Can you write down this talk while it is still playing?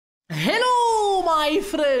Hello my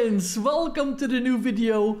friends, welcome to the new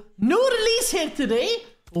video. New release here today,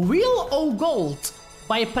 Wheel of Gold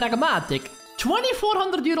by Pragmatic.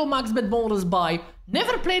 2400 euro max bet bonus buy.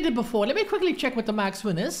 Never played it before. Let me quickly check what the max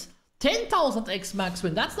win is. 10,000x max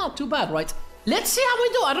win, that's not too bad, right? Let's see how we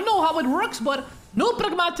do. I don't know how it works, but no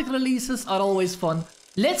Pragmatic releases are always fun.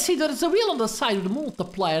 Let's see, there's a wheel on the side with a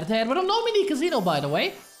multiplier there. We're on no mini casino, by the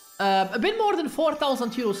way. A bit more than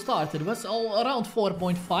 4,000 euros started. It was all around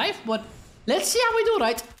 4.5, but let's see how we do,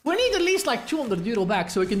 right? We need at least like 200 euro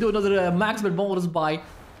back so we can do another max bet bonus buy.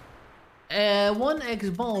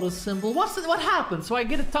 1x bonus symbol. What happens? So I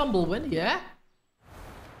get a tumble win, yeah?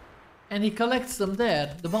 And he collects them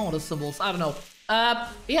there, the bonus symbols. I don't know.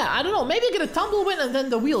 Yeah, I don't know. Maybe you get a tumble win and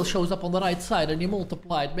then the wheel shows up on the right side and you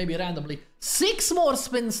multiply it, maybe randomly. 6 more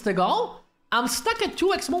spins to go. I'm stuck at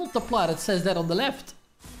 2x multiplier, it says that on the left.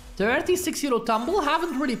 36 euro tumble,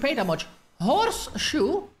 haven't really paid that much.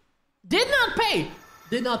 Horseshoe, did not pay.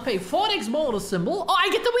 4x bonus symbol. Oh, I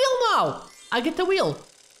get the wheel now. I get the wheel.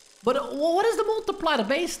 But what is the multiplier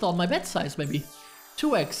based on? My bet size, maybe.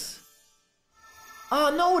 2x.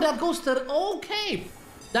 Oh, no, that goes to... Okay.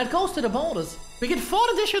 That goes to the bonus. We get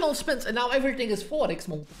 4 additional spins, and now everything is 4x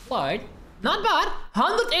multiplied. Not bad.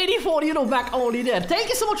 184 euro back only there. Thank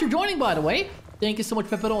you so much for joining, by the way. Thank you so much,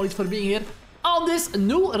 Pepperonis, for being here on this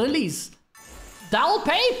new release. That'll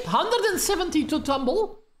pay. 172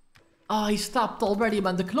 tumble. Oh, he stopped already,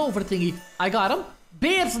 man. The clover thingy. I got him.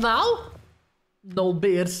 Bears now. No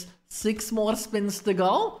bears. 6 more spins to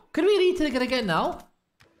go. Could we retrigger again now?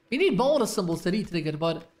 We need bonus symbols to retrigger,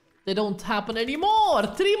 but they don't happen anymore.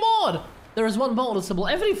 3 more. There is 1 bonus symbol.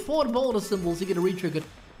 Every 4 bonus symbols you get a retrigger.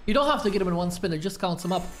 You don't have to get them in 1 spin. It just counts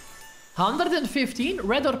them up. 115.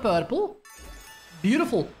 Red or purple.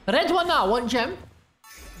 Beautiful. Red one now, 1 gem.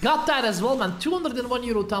 Got that as well, man. 201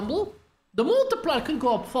 euro tumble. The multiplier could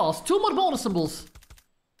go up fast. 2 more bonus symbols.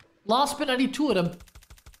 Last spin, I need 2 of them.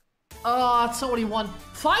 It's only 1.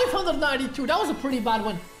 592. That was a pretty bad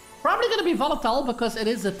one. Probably going to be volatile because it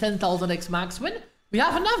is a 10,000x max win. We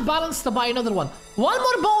have enough balance to buy another one. 1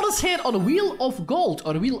 more bonus here on Wheel of Gold.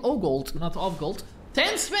 Or Wheel of Gold, not of Gold.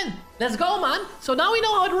 10 spin. Let's go, man. So now we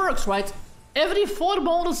know how it works, right? Every 4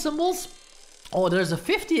 bonus symbols... Oh, there's a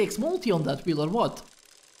 50x multi on that wheel, or what?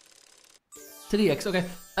 3x, okay.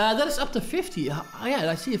 That is up to 50. Yeah,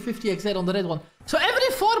 I see a 50x there on the red one. So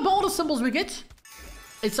every 4 bonus symbols we get,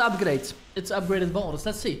 it's upgrades. It's upgraded bonus.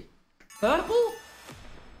 Let's see. Purple?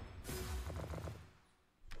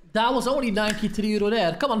 That was only 93 euro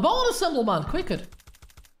there. Come on, bonus symbol, man. Quicker.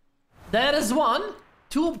 There is 1.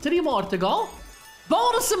 2, 3 more to go.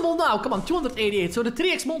 Bonus symbol now. Come on, 288. So the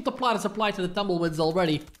 3x multiplier is applied to the tumblewinds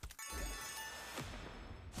already.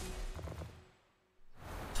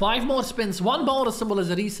 5 more spins. 1 bonus symbol is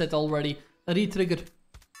a reset already. A retrigger.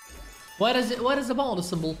 Where is it? Where is the bonus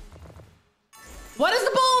symbol? What is the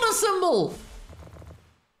bonus symbol?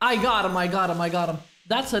 I got him.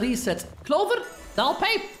 That's a reset. Clover, that'll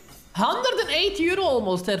pay. 180 euro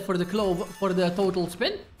almost there for the clover, for the total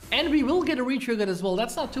spin. And we will get a retrigger as well.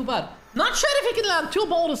 That's not too bad. Not sure if we can land 2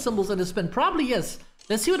 bonus symbols in the spin. Probably yes.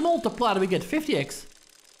 Let's see what multiplier we get. 50x.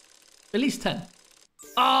 At least 10.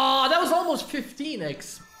 Ah, that was almost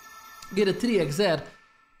 15x. Get a 3x there.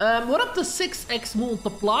 We're up to 6x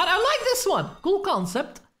multiplier. I like this one. Cool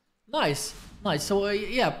concept. Nice. So,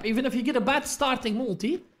 yeah, even if you get a bad starting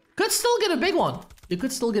multi, could still get a big one. You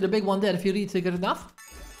could still get a big one there if you retrigger enough.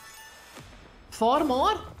 4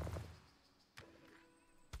 more.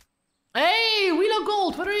 Hey, Wheel of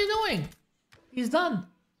Gold, what are you doing? He's done.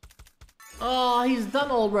 Oh, he's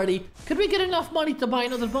done already. Could we get enough money to buy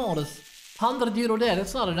another bonus? 100 euro there,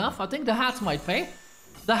 that's not enough. I think the hats might pay.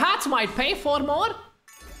 The hats might pay. 4 more.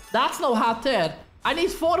 That's no hat there. I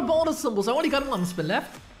need 4 bonus symbols. I only got 1 spin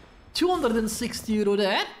left. 260 euro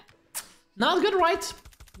there. Not good, right?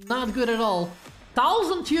 Not good at all.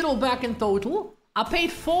 1,000 euro back in total. I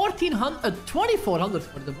paid 2,400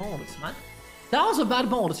 for the bonus, man. That was a bad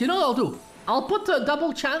bonus. You know what I'll do? I'll put the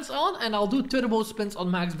double chance on and I'll do turbo spins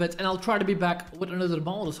on max bets and I'll try to be back with another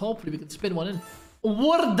bonus. Hopefully we can spin one in.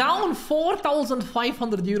 We're down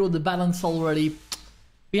 4,500 euro the balance already.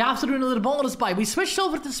 We have to do another bonus buy. We switched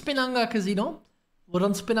over to Spinanga Casino. We're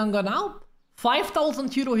on Spinanga now.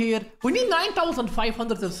 5,000 euro here. We need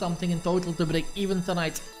 9,500 or something in total to break even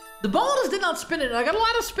tonight. The bonus did not spin it. I got a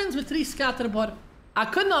lot of spins with 3 scatter, but I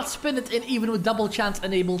could not spin it in even with double chance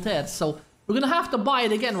enabled there. So we're gonna have to buy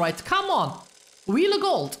it again, right? Come on. Wheel of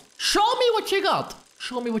Gold. Show me what you got.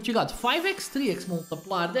 Show me what you got. 5x, 3x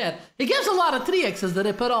multiplier there. It gives a lot of 3x's, the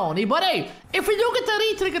Ripperoni. But hey, if we do get the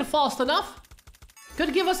retrigger fast enough,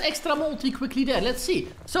 Could give us extra multi quickly there. Let's see.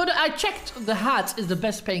 So I checked the hats is the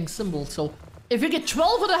best paying symbol. So if you get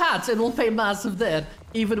 12 of the hats, it will pay massive there.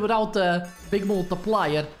 Even without the big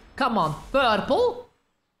multiplier. Come on. Purple.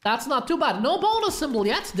 That's not too bad. No bonus symbol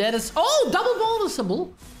yet. There is... Oh, double bonus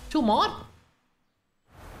symbol. 2 more.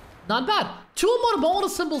 Not bad. 2 more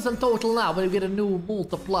bonus symbols in total now when we get a new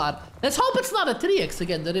multiplier. Let's hope it's not a 3x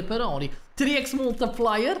again, the Ripperoni. 3x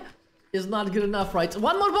multiplier is not good enough, right?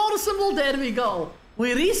 1 more bonus symbol. There we go.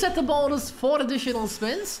 We reset the bonus, 4 additional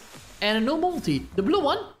spins. And a new multi. The blue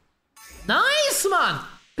one. Nice, man.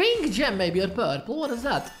 Pink gem maybe or purple. What is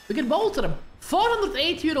that? We get both of them.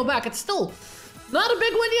 408 euro back. It's still not a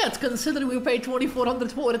big win yet, considering we paid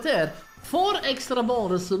 2,400 for it there. 4 extra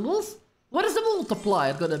bonus symbols. What is the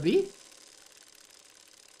multiplier gonna be?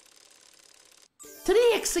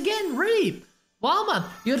 3x again, really? Wow, man.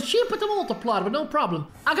 You're cheap with the multiplier, but no problem.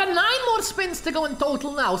 I got 9 more spins to go in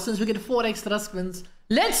total now, since we get 4 extra spins.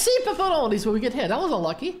 Let's see pepperonis when we get here. That was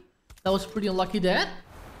unlucky. That was pretty unlucky there.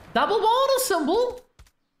 Double bonus symbol.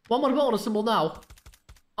 1 more bonus symbol now.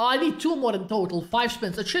 Oh, I need 2 more in total. 5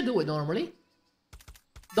 spins. It should do it normally.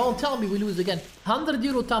 Don't tell me we lose again. 100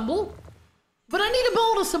 euro tumble. But I need a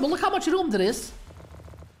bonus symbol. Look how much room there is.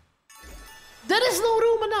 There is no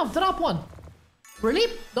room enough. Drop 1.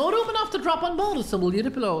 Really? No room enough to drop 1 bonus symbol. The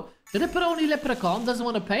Ripperoni Leprechaun doesn't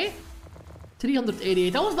want to pay.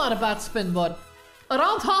 388. That was not a bad spin, but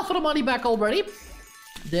around half of the money back already.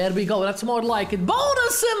 There we go. That's more like it.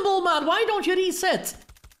 Bonus symbol, man. Why don't you reset?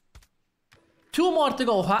 2 more to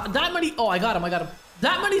go. That many. Oh, I got him.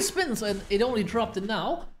 That many spins, and it only dropped it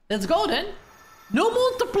now. Let's go then. No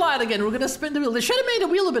multiplier again. We're gonna spin the wheel. They should have made the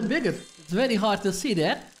wheel a bit bigger. It's very hard to see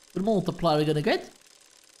that. What multiplier we're gonna get?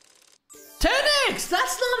 10x!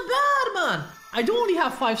 That's not bad, man. I do only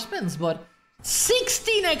have 5 spins, but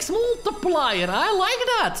 16x multiplier. I like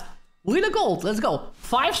that. Wheel of gold. Let's go.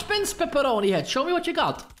 5 spins, pepperoni head. Show me what you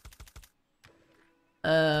got.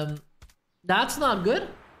 That's not good.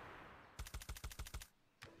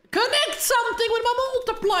 Connect something with my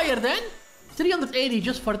multiplier then. 380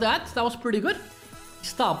 just for that. That was pretty good.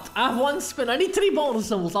 Stopped. I have 1 spin. I need 3 bonus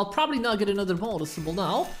symbols. I'll probably not get another bonus symbol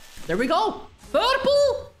now. There we go.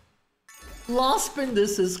 Purple. Last spin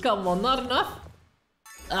this is. Come on, not enough.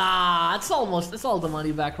 Ah, it's all the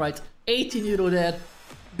money back, right? 18 euro there.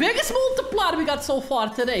 Biggest multiplier we got so far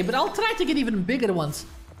today. But I'll try to get even bigger ones.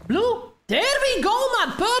 Blue. There we go,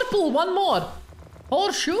 man. Purple. 1 more.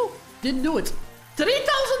 Horseshoe. Didn't do it.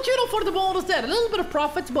 3,000 euro for the bonus there. A little bit of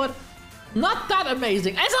profit, but not that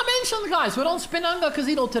amazing. As I mentioned, guys, we're on Spinunga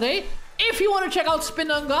Casino today. If you want to check out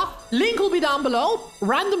Spinunga, link will be down below.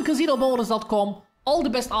 randomcasinobonus.com. All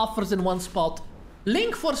the best offers in one spot.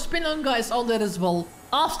 Link for Spinunga is on there as well.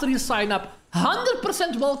 After you sign up,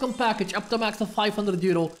 100% welcome package up to max of 500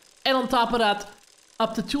 euro. And on top of that,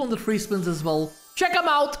 up to 200 free spins as well. Check them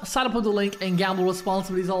out, sign up with the link, and gamble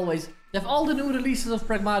responsibly as always. They have all the new releases of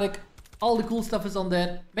Pragmatic. All the cool stuff is on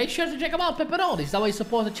there. Make sure to check them out, pepperonis. That way you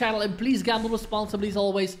support the channel, and please gamble responsibly as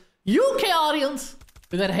always. UK audience,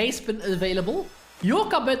 we got Hayspin available.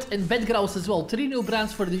 Yokabit and Bedgrouse as well. 3 new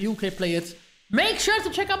brands for the UK players. Make sure to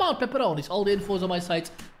check them out, pepperonis. All the info is on my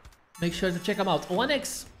site. Make sure to check them out.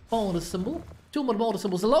 1x bonus symbol. 2 more bonus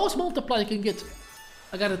symbols. The lowest multiplier you can get.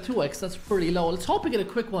 I got a 2x. That's pretty low. Let's hope we get a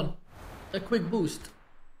quick one. A quick boost.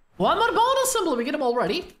 1 more bonus symbol. We get them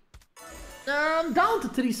already. Down to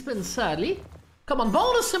 3 spins, sadly. Come on,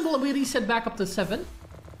 bonus symbol, and we reset back up to 7.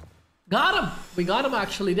 Got him. We got him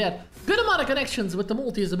actually there. Good amount of connections, but the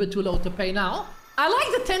multi is a bit too low to pay now. I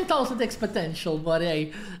like the 10,000x potential, but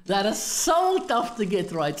hey, that is so tough to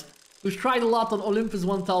get, right? We've tried a lot on Olympus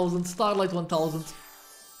 1000, Starlight 1000.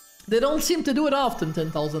 They don't seem to do it often,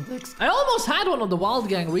 10,000x. I almost had one on the Wild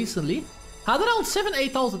Gang recently. Had around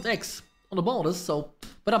 8,000x on the bonus, so...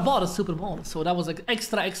 But I bought a super bonus, so that was like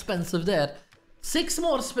extra expensive there. 6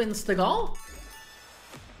 more spins to go.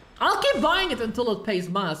 I'll keep buying it until it pays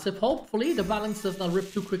massive. Hopefully the balance does not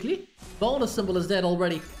rip too quickly. Bonus symbol is dead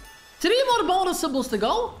already. 3 more bonus symbols to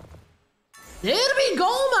go. There we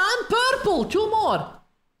go, man. Purple. 2 more.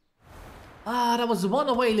 Ah, that was 1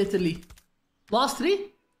 away literally. Last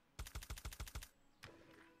 3.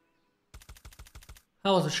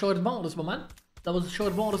 That was a short bonus, my man. That was a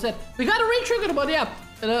short bonus there. We got a retrigger, but yeah,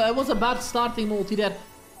 it was a bad starting multi there.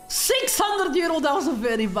 600 euro, that was a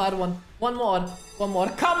very bad one. 1 more, 1 more.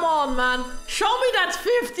 Come on, man. Show me that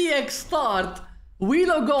 50x start.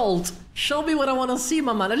 Wheel of gold. Show me what I want to see,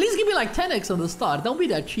 my man. At least give me like 10x on the start. Don't be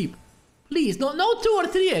that cheap. Please, no 2 or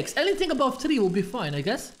 3x. Anything above 3 will be fine, I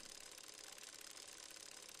guess.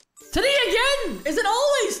 3 again? Is it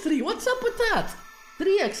always 3? What's up with that?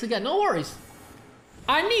 3x again, no worries.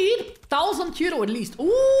 I need 1,000 euro at least.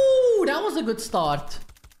 Ooh, that was a good start.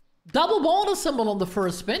 Double bonus symbol on the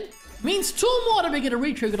first spin. Means 2 more and we get a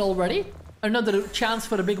retrigger already. Another chance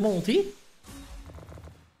for a big multi.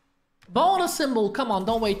 Bonus symbol. Come on,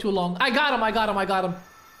 don't wait too long. I got him, I got him, I got him.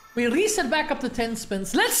 We reset back up to 10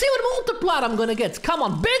 spins. Let's see what multiplier I'm gonna get. Come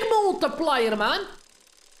on, big multiplier, man.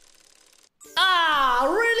 Ah,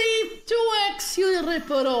 really? 2x, you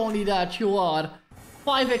ripperoni that you are.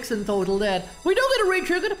 5x in total there. We don't get a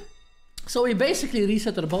retrigger. So we basically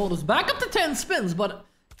reset our bonus back up to 10 spins. But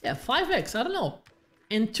yeah, 5x, I don't know.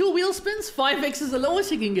 In 2 wheel spins, 5x is the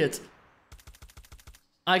lowest you can get.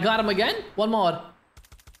 I got him again. One more.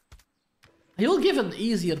 He'll give it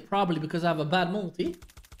easier probably because I have a bad multi.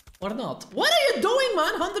 Or not. What are you doing,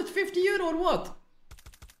 man? 150 euro or what?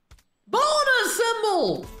 Bonus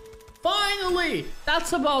symbol! Finally!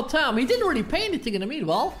 That's about time. He didn't really pay anything in the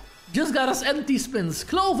meanwhile. Just got us empty spins.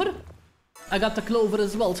 Clover. I got the clover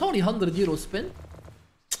as well. It's only 100 euro spin.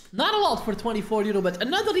 Not a lot for 24 euro, but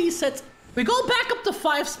another reset. We go back up to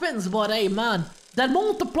 5 spins, but hey, man. That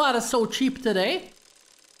multiplier is so cheap today.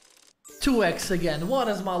 2x again. What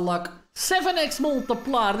is my luck? 7x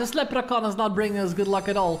multiplier. This leprechaun is not bringing us good luck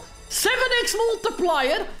at all. 7x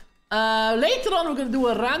multiplier. Later on, we're going to do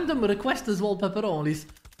a random request as well, pepperonis.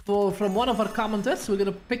 From one of our commenters. We're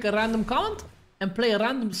going to pick a random comment and play a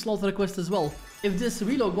random slot request as well. If this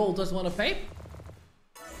reload gold doesn't want to pay.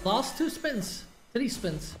 Last 2 spins. 3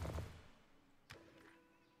 spins.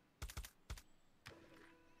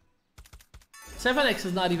 $7x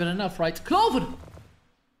is not even enough, right? Clover!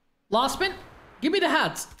 Last spin. Give me the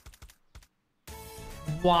hats.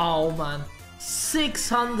 Wow, man.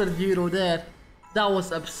 600 euro there. That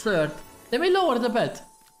was absurd. Let me lower the bet.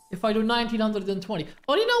 If I do 1920.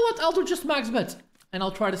 Oh, you know what? I'll do just max bet. And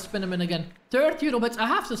I'll try to spin them in again. 30 euro bets. I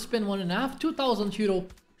have to spin one and a half. 2,000 euro.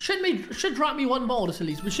 Should drop me 1 bonus at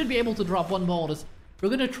least. We should be able to drop 1 bonus. We're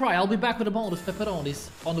gonna try. I'll be back with a bonus pepperonis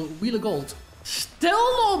on the wheel of gold. Still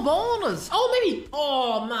no bonus. Oh, maybe.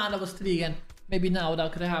 Oh, man. That was 3 again. Maybe now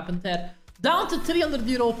that could have happened there. Down to 300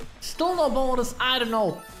 euro. Still no bonus. I don't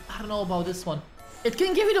know. I don't know about this one. It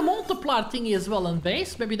can give you the multiplier thingy as well on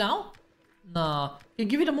base. Maybe now? Nah. It can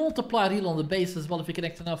give you the multiplier heal on the base as well if you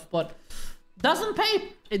connect enough. But doesn't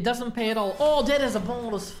pay. It doesn't pay at all. Oh, there is a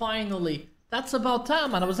bonus finally. That's about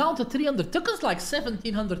time, man. I was down to 300. Took us like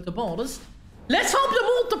 1700 to bonus. Let's hope the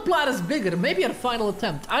multiplier is bigger. Maybe our final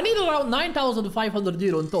attempt. I need around 9,500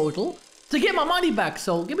 euro in total to get my money back.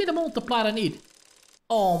 So give me the multiplier I need.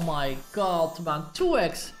 Oh my god, man.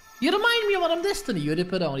 2x. You remind me of what I'm Destiny. You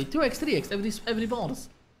rip it only. 2x, 3x. Every bonus.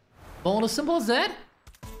 Bonus symbol is there.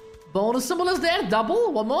 Bonus symbol is there.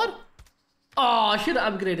 Double. One more. Oh, I should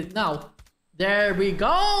have upgraded now. There we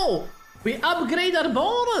go. We upgrade our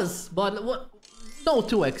bonus. But what? No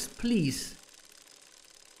 2x, please.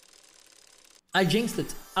 I jinxed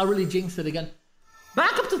it. I really jinxed it again.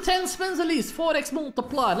 Back up to 10 spins at least. 4x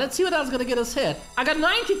multiplier. Let's see what that's gonna get us here. I got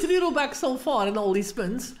 93 euro back so far in all these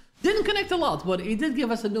spins. Didn't connect a lot, but he did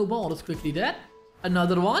give us a new bonus quickly there.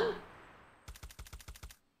 Another one.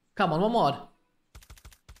 Come on, one more.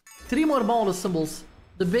 3 more bonus symbols.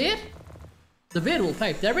 The bear. The bear will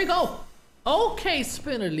pay. There we go. Okay,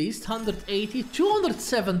 spin at least. 180.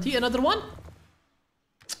 270. Another one.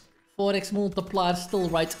 4x multiplier still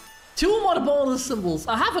right. 2 more bonus symbols.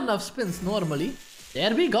 I have enough spins normally.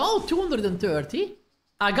 There we go. 230.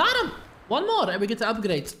 I got him. 1 more and we get to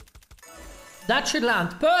upgrade. That should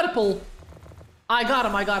land. Purple. I got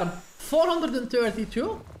him. I got him.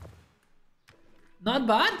 432. Not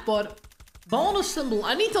bad, but bonus symbol.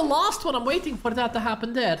 I need the last one. I'm waiting for that to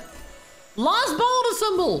happen there. Last bonus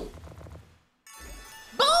symbol.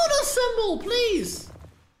 Bonus symbol, please.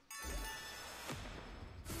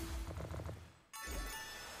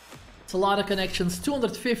 It's a lot of connections.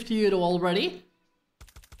 250 euro already.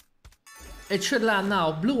 It should land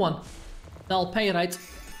now. Blue one. They'll pay, right?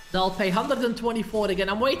 They'll pay 124 again.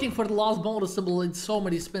 I'm waiting for the last bonus symbol in so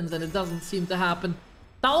many spins and it doesn't seem to happen.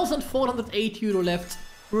 1,408 euro left.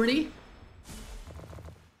 Really?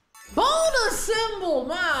 Bonus symbol,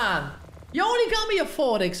 man! You only got me a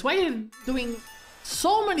 4x. Why are you doing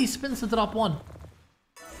so many spins to drop 1?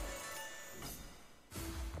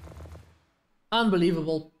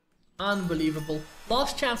 Unbelievable. Unbelievable.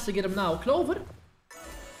 Last chance to get him now. Clover.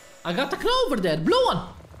 I got the clover there. Blue one.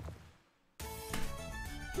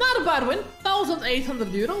 Not a bad win.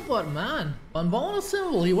 1,800 euro, but man. 1 bonus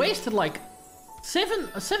symbol. He wasted like 7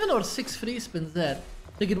 or 6 free spins there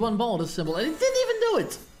to get 1 bonus symbol. And he didn't even do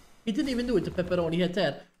it. He didn't even do it, the pepperoni hit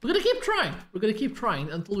there. We're gonna keep trying. We're gonna keep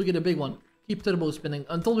trying until we get a big one. Keep turbo spinning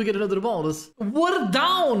until we get another bonus. We're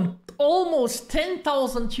down almost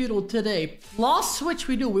 10,000 euro today. Last switch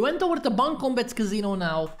we do. We went over to Banco Bets Casino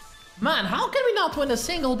now. Man, how can we not win a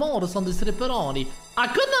single bonus on this Ripperoni? I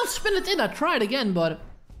could not spin it in. I tried again, but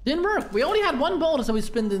didn't work. We only had one bonus that we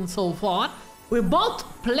spinned in so far. We bought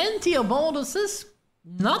plenty of bonuses.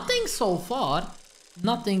 Nothing so far.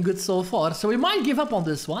 Nothing good so far. So we might give up on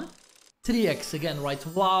this one. 3x again, right?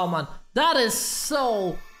 Wow, man. That is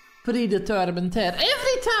so predetermined there.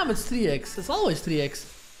 Every time it's 3x. It's always 3x.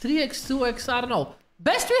 3x, 2x, I don't know.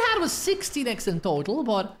 Best we had was 16x in total,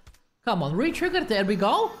 but come on. Retrigger, there we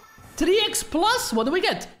go. 3x plus, what do we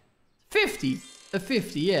get? 50. A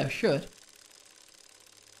 50, yeah, sure.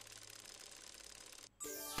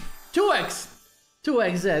 2x.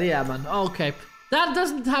 2x there, yeah, man. Okay. That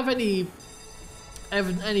doesn't have any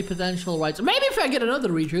potential, right? So maybe if I get another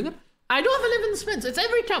retrigger. I do have 11 spins. It's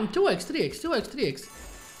every time. 2x, 3x, 2x, 3x.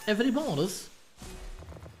 Every bonus.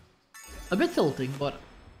 A bit tilting, but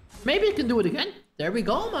maybe I can do it again. There we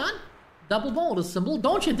go, man. Double bonus symbol.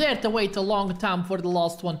 Don't you dare to wait a long time for the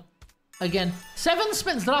last one. Again. 7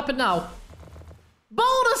 spins. Drop it now.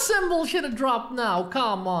 Bonus symbol should have dropped now.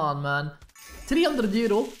 Come on, man. 300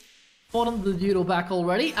 euro. 400 euro back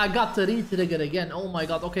already. I got the retrigger again. Oh my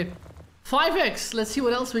god. Okay. 5x. Let's see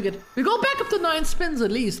what else we get. We go back up to 9 spins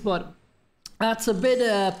at least, but that's a bit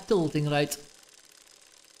tilting, right?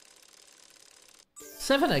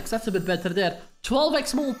 7x. That's a bit better there.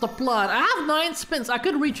 12x multiplier. I have 9 spins. I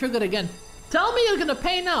could retrigger again. Tell me you're gonna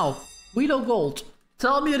pay now. Wheel gold.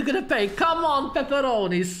 Tell me you're gonna pay. Come on,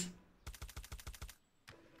 pepperonis.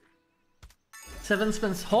 7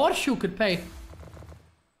 spins. Horseshoe could pay.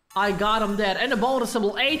 I got him there. And a bonus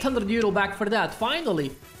symbol. 800 euro back for that.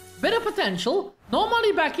 Finally. Bit of potential. No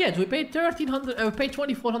money back yet. We paid 1300. We paid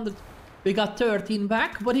 2400. We got 13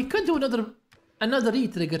 back. But he could do another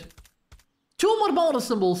retrigger. 2 more bonus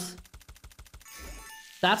symbols.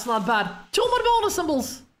 That's not bad. 2 more bonus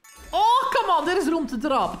symbols. Oh, come on. There is room to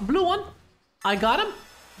drop. Blue one. I got him.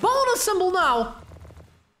 Bonus symbol now.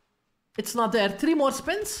 It's not there. 3 more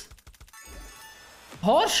spins.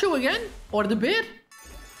 Horseshoe again. Or the bear.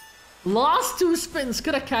 Last 2 spins.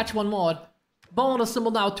 Could I catch one more? Bonus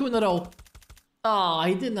symbol now. 2 in a row. Ah,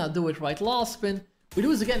 he did not do it right. Last spin. We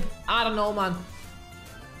lose again. I don't know, man.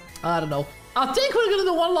 I don't know. I think we're gonna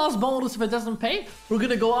do one last bonus if it doesn't pay. We're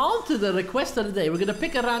gonna go on to the request of the day. We're gonna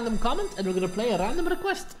pick a random comment and we're gonna play a random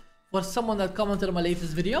request for someone that commented on my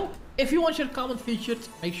latest video. If you want your comment featured,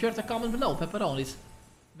 make sure to comment below, pepperonis.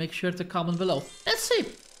 Make sure to comment below. Let's see.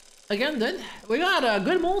 Again then, we got a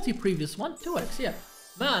good multi previous one. 2x, yeah.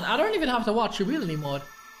 Man, I don't even have to watch a wheel anymore.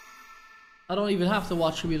 I don't even have to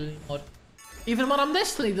watch a wheel anymore. Even when I'm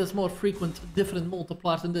Destiny, there's more frequent, different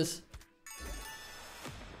multipliers than this.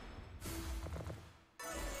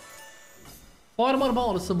 4 more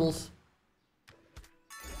bonus symbols.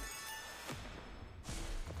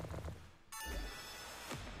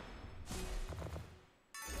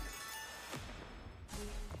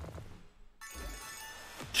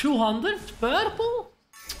 $200 purple?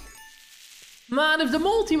 Man, if the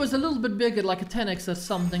multi was a little bit bigger, like a 10x or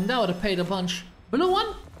something, that would have paid a bunch. Blue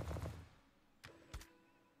one?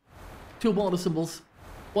 2 bonus symbols.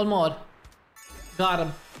 1 more. Got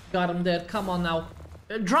him. Got him there. Come on now.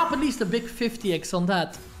 Drop at least a big 50x on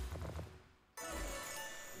that.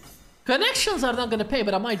 Connections are not gonna pay,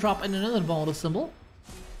 but I might drop in another bonus symbol.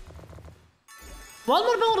 1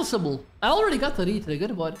 more bonus symbol. I already got the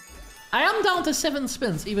retrigger, but I am down to 7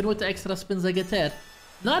 spins, even with the extra spins I get there.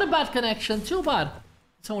 Not a bad connection, too bad.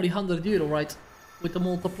 It's only 100 euro, right? With the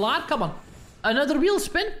multiplier. Come on. Another wheel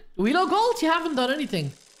spin. Wheel of gold, you haven't done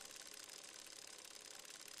anything.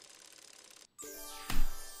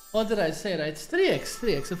 What did I say, right? It's 3x.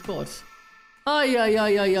 3x, of course.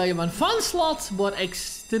 Ay, man. Fun slots, but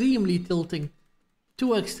extremely tilting.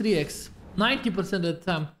 2x, 3x. 90% of the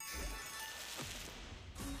time.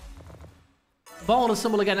 Bonus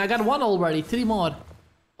symbol again. I got 1 already. 3 more.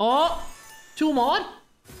 Oh, 2 more.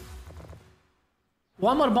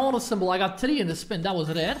 1 more bonus symbol. I got 3 in the spin. That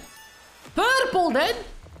was rare. Purple then.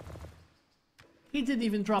 He didn't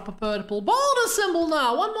even drop a purple. Bonus symbol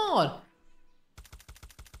now. 1 more.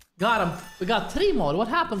 Got him. We got 3 more. What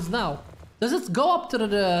happens now? Does it go up to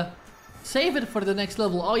the... Save it for the next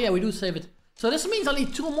level. Oh yeah, we do save it. So this means I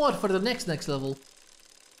need 2 more for the next level.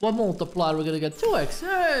 What multiplier we're gonna get? 2x.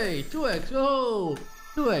 Hey! 2x. Oh!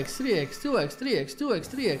 2x, 3x, 2x, 3x, 2x,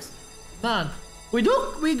 3x. Man. We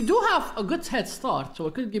do have a good head start. So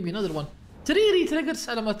I could give me another one. 3 retriggers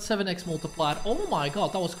and I'm at 7x multiplier. Oh my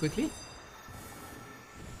god, that was quickly.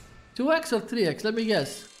 2x or 3x? Let me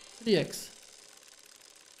guess. 3x.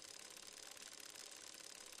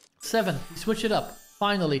 7. We switch it up.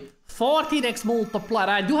 Finally. 14x multiplier.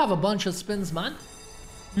 I do have a bunch of spins, man.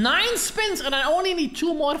 9 spins and I only need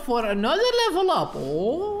 2 more for another level up.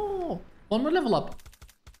 Oh. 1 more level up.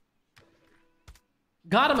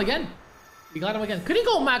 Got him again. We got him again. Could he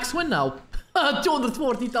go max win now?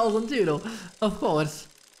 240,000 euro. Of course.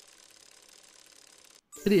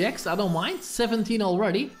 3x, I don't mind. 17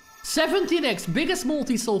 already. 17x, biggest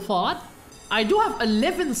multi so far. I do have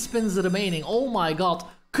 11 spins remaining. Oh my god.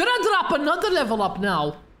 Could I drop another level up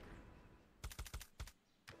now?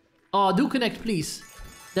 Oh, do connect, please.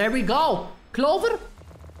 There we go. Clover.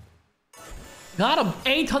 Got him.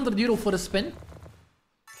 800 euro for a spin.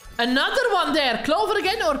 Another one there. Clover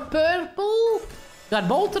again or purple? Got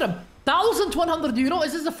both of them. 1,100 euro.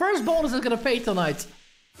 Is this the first bonus I'm gonna pay tonight?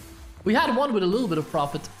 We had one with a little bit of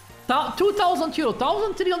profit. 2,000 euro.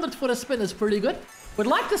 1,300 for a spin is pretty good. Would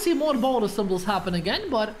like to see more bonus symbols happen again,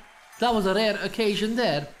 but that was a rare occasion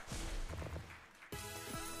there.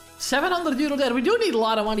 700 euro there. We do need a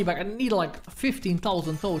lot of money back. I need like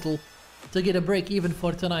 15,000 total to get a break even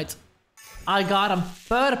for tonight. I got him.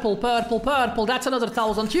 Purple, purple, purple. That's another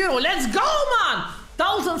 1,000 euro. Let's go, man!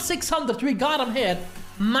 1,600. We got him here.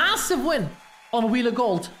 Massive win on Wheel of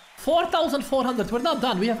Gold. 4,400. We're not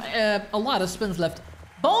done. We have a lot of spins left.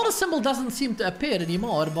 Bonus symbol doesn't seem to appear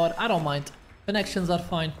anymore, but I don't mind. Connections are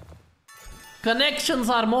fine. Connections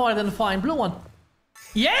are more than fine. Blue one.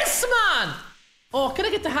 Yes, man! Oh, can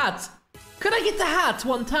I get the hat? Could I get the hat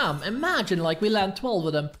one time? Imagine, like, we land 12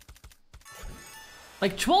 of them.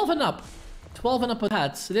 Like, 12 and up. 12 and up with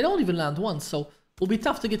hats. They don't even land once, so it'll be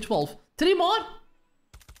tough to get 12. 3 more.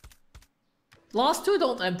 Last 2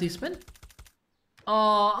 don't empty spin.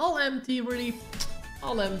 I'll empty, really.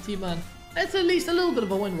 I'll empty, man. It's at least a little bit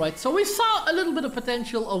of a win, right? So we saw a little bit of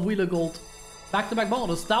potential of Wheel of Gold. Back-to-back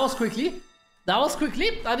bonus. That was quickly. That was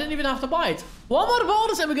quickly. I didn't even have to buy it. One more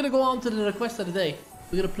bonus and we're going to go on to the request of the day.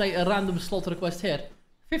 We're going to play a random slot request here.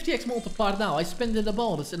 50x multiplier now. I spend in the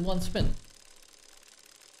bonus in 1 spin.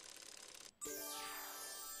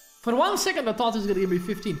 For 1 second I thought it was going to give me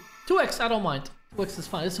 15. 2x, I don't mind. 2x is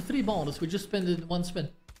fine. It's a free bonus. We just spend it in 1 spin.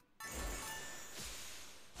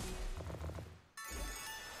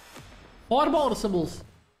 Four bonus symbols.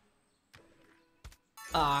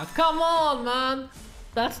 Ah, come on, man.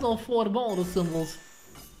 That's not 4 bonus symbols.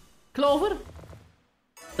 Clover.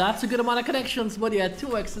 That's a good amount of connections, but yeah,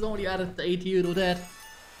 2x is only added to 80 euro there.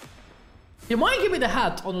 You might give me the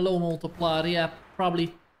hat on a low multiplier, yeah,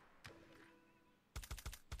 probably.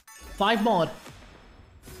 5 more.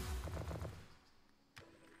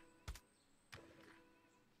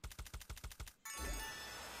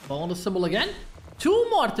 Bonus symbol again. 2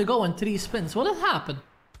 more to go and 3 spins. What did happen?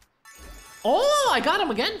 Oh, I got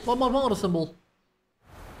him again. 1 more bonus symbol.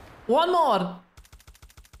 1 more.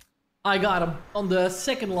 I got him on the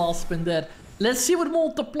second last spin there. Let's see what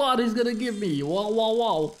multiplier he's gonna give me. Wow, wow,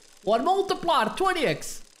 wow. 1 multiplier,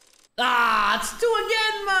 20x. Ah, it's 2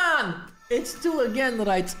 again, man. It's 2 again,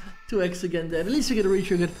 right? 2x again there. At least we get a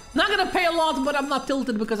retrigger. Not gonna pay a lot, but I'm not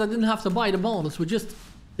tilted because I didn't have to buy the bonus. We just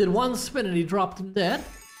did 1 spin and he dropped him there.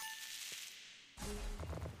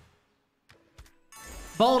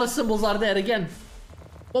 Bonus symbols are there again.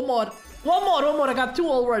 1 more. 1 more, 1 more. I got 2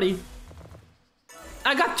 already.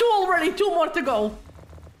 I got 2 already. 2 more to go.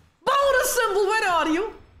 Bonus symbol, where are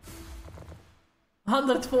you?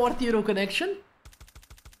 140 euro connection.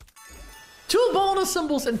 2 bonus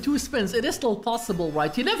symbols and 2 spins. It is still possible,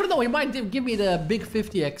 right? You never know. He might give me the big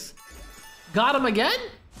 50x. Got him again.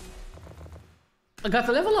 I got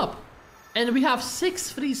the level up. And we have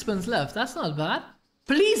 6 free spins left. That's not bad.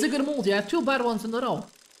 Please, a good multi. I have 2 bad ones in a row.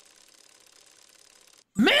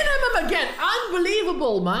 Minimum again.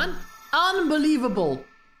 Unbelievable, man. Unbelievable.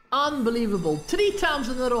 Unbelievable. 3 times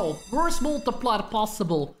in a row. Worst multiplier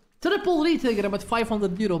possible. Triple retrigger with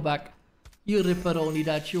 500 euro back. You ripperoni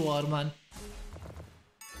that you are, man.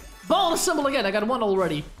 Bonus symbol again. I got 1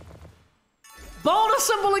 already. Bonus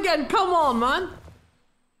symbol again. Come on, man.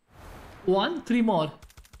 1. 3 more.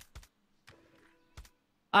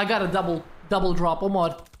 I got a double drop. 1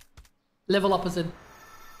 more. Level up is in.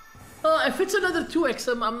 If it's another 2x,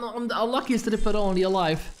 I'm the luckiest ripperoni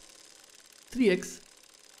alive. 3x.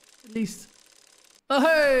 At least. Oh,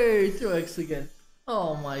 hey! 2x again.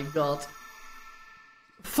 Oh my god.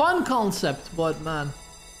 Fun concept, but man.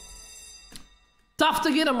 Tough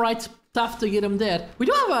to get him right. Tough to get him there. We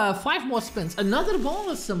do have 5 more spins. Another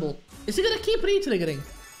bonus symbol. Is he gonna keep retriggering?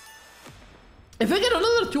 If we get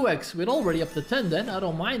another 2x, we're already up to 10 then. I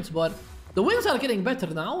don't mind, but the wins are getting better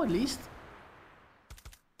now, at least.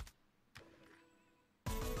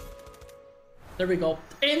 There we go.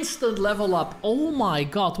 Instant level up. Oh my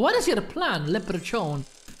god. What is your plan, Leprechaun?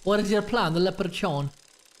 What is your plan, the leprechaun?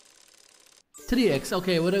 3x.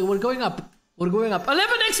 Okay, we're going up. We're going up.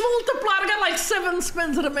 11x multiplier. I got like 7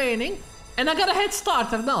 spins remaining. And I got a head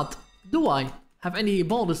start or not? Do I have any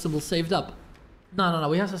bonus symbols saved up? No.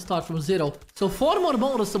 We have to start from 0. So 4 more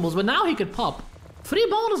bonus symbols. But now he could pop. 3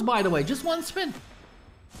 bonus, by the way. Just 1 spin.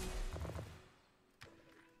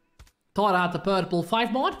 Thought I had the purple.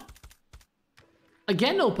 5 more.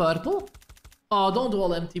 Again, no purple. Oh, don't do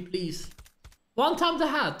all empty, please. 1 time the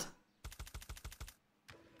hat.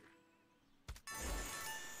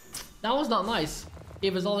 That was not nice.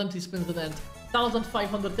 Gave us all empty spins at the end.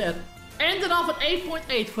 1,500 there. Ended off at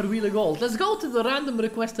 8.8 for Wheel of Gold. Let's go to the random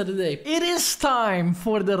request of the day. It is time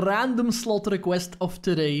for the random slot request of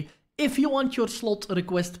today. If you want your slot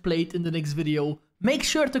request played in the next video, make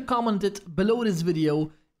sure to comment it below this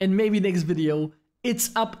video. And maybe next video, it's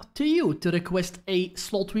up to you to request a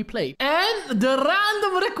slot we play. And the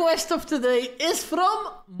random request of today is from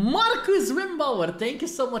Marcus Wimbauer. Thank you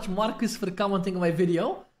so much, Marcus, for commenting on my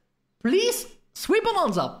video. Please, sweep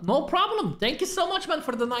bonanza. No problem. Thank you so much, man,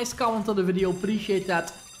 for the nice comment on the video. Appreciate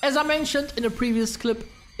that. As I mentioned in a previous clip,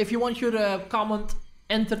 if you want your comment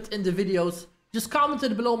entered in the videos, just comment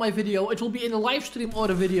it below my video. It will be in a live stream or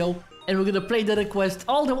a video. And we're gonna play the request.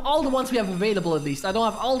 All the ones we have available, at least. I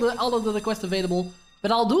don't have all of the requests available.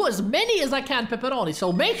 But I'll do as many as I can pepperoni.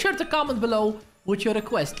 So make sure to comment below with your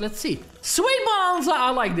request. Let's see. Sweet bonanza. I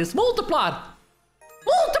like this. Multiplier.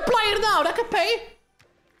 Multiplier now. That could pay.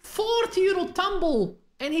 40 euro tumble.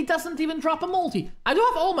 And he doesn't even drop a multi. I do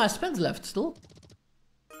have all my spins left still.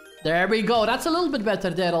 There we go. That's a little bit better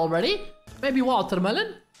there already. Maybe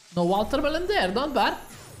watermelon. No watermelon there. Not bad.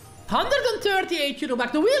 138 euro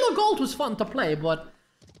back. The Wheel of Gold was fun to play. But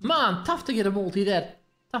man, tough to get a multi there.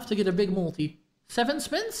 Tough to get a big multi. 7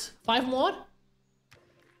 spins? 5 more?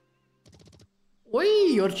 Oi,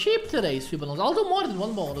 you're cheap today, Sweepenals. I'll do more than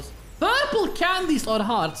 1 bonus. Purple candies or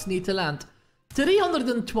hearts need to land.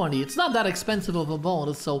 320. It's not that expensive of a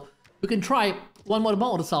bonus, so we can try 1 more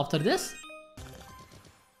bonus after this.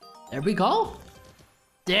 There we go.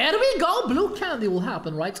 There we go. Blue candy will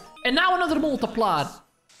happen, right? And now another multiplier.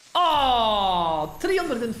 Oh,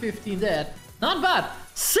 315 there. Not bad.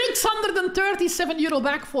 637 euro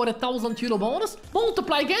back for a 1,000 euro bonus.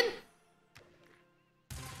 Multiply again.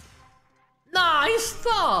 Nice,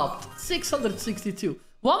 stopped. 662.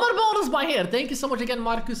 1 more bonus buy here. Thank you so much again,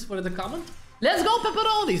 Marcus, for the comment. Let's go,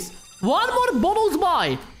 pepperonis. 1 more bonus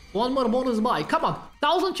buy. 1 more bonus buy. Come on.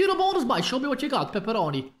 1,000 euro bonus buy. Show me what you got.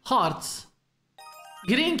 Pepperoni. Hearts.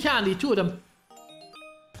 Green candy. 2 of them.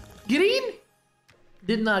 Green.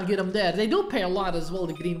 Did not get them there. They do pay a lot as well,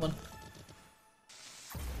 the green one.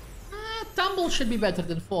 Tumble should be better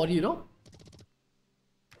than 4 euro.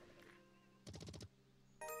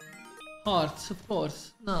 Hearts, of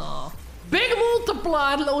course. No. Big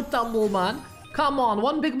multiplier, low tumble, man. Come on,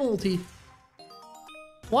 1 big multi.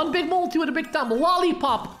 1 big multi with a big tumble.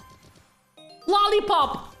 Lollipop.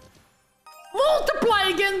 Lollipop. Multiply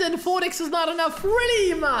again, then 4x is not enough.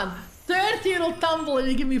 Really, man. 30 euro tumble and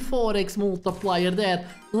you give me 4x multiplier there.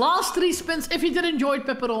 Last 3 spins. If you did enjoy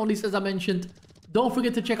pepperonis, as I mentioned, don't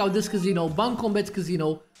forget to check out this casino, Bancombet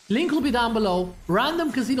Casino. Link will be down below.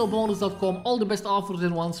 randomcasinobonus.com. All the best offers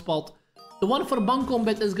in one spot. The one for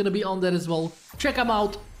Bancombet is going to be on there as well. Check them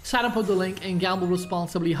out. Sign up with the link and gamble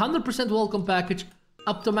responsibly. 100% welcome package.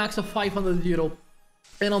 Up to max of 500 euro.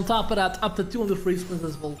 And on top of that, up to 200 free spins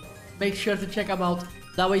as well. Make sure to check them out.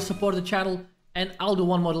 That way support the channel. And I'll do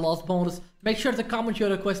 1 more last bonus. Make sure to comment your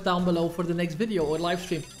request down below for the next video or live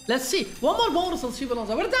stream. Let's see. 1 more bonus on Sweet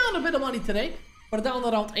Bonanza. We're down a bit of money today. We're down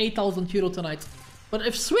around 8,000 euro tonight. But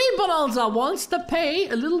if Sweet Bonanza wants to pay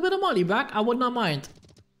a little bit of money back, I would not mind.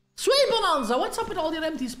 Sweet Bonanza, what's up with all your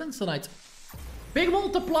empty spins tonight? Big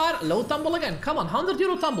multiplier, low tumble again. Come on, 100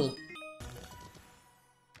 euro tumble.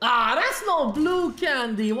 Ah, that's no blue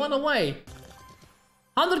candy. 1 away.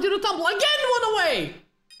 100 euro tumble. Again, 1 away.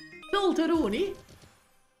 Tilteruni.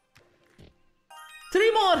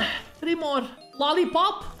 3 more. 3 more.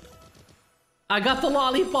 Lollipop. I got the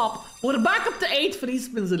lollipop. We're back up to 8 free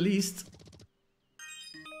spins at least.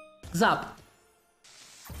 Zap.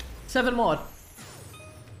 7 more.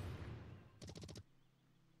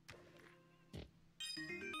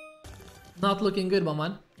 Not looking good, my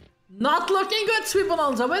man. Not looking good, Sweet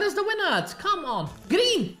Bonanza. Where is the winner at? Come on.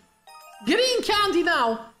 Green. Green candy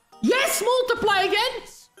now. Yes, multiply again.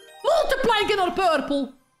 Multiply again or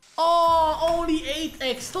purple. Oh, only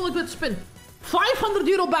 8x. Still a good spin. 500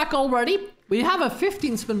 euro back already. We have a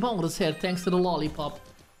 15 spin bonus here thanks to the lollipop.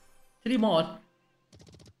 3 more.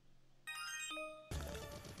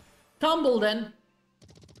 Tumble then.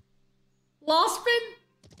 Last spin.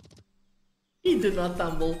 He did not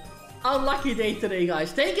tumble. Unlucky day today,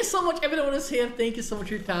 guys. Thank you so much, everyone who's here. Thank you so much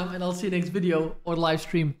for your time, and I'll see you next video or live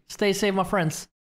stream. Stay safe, my friends.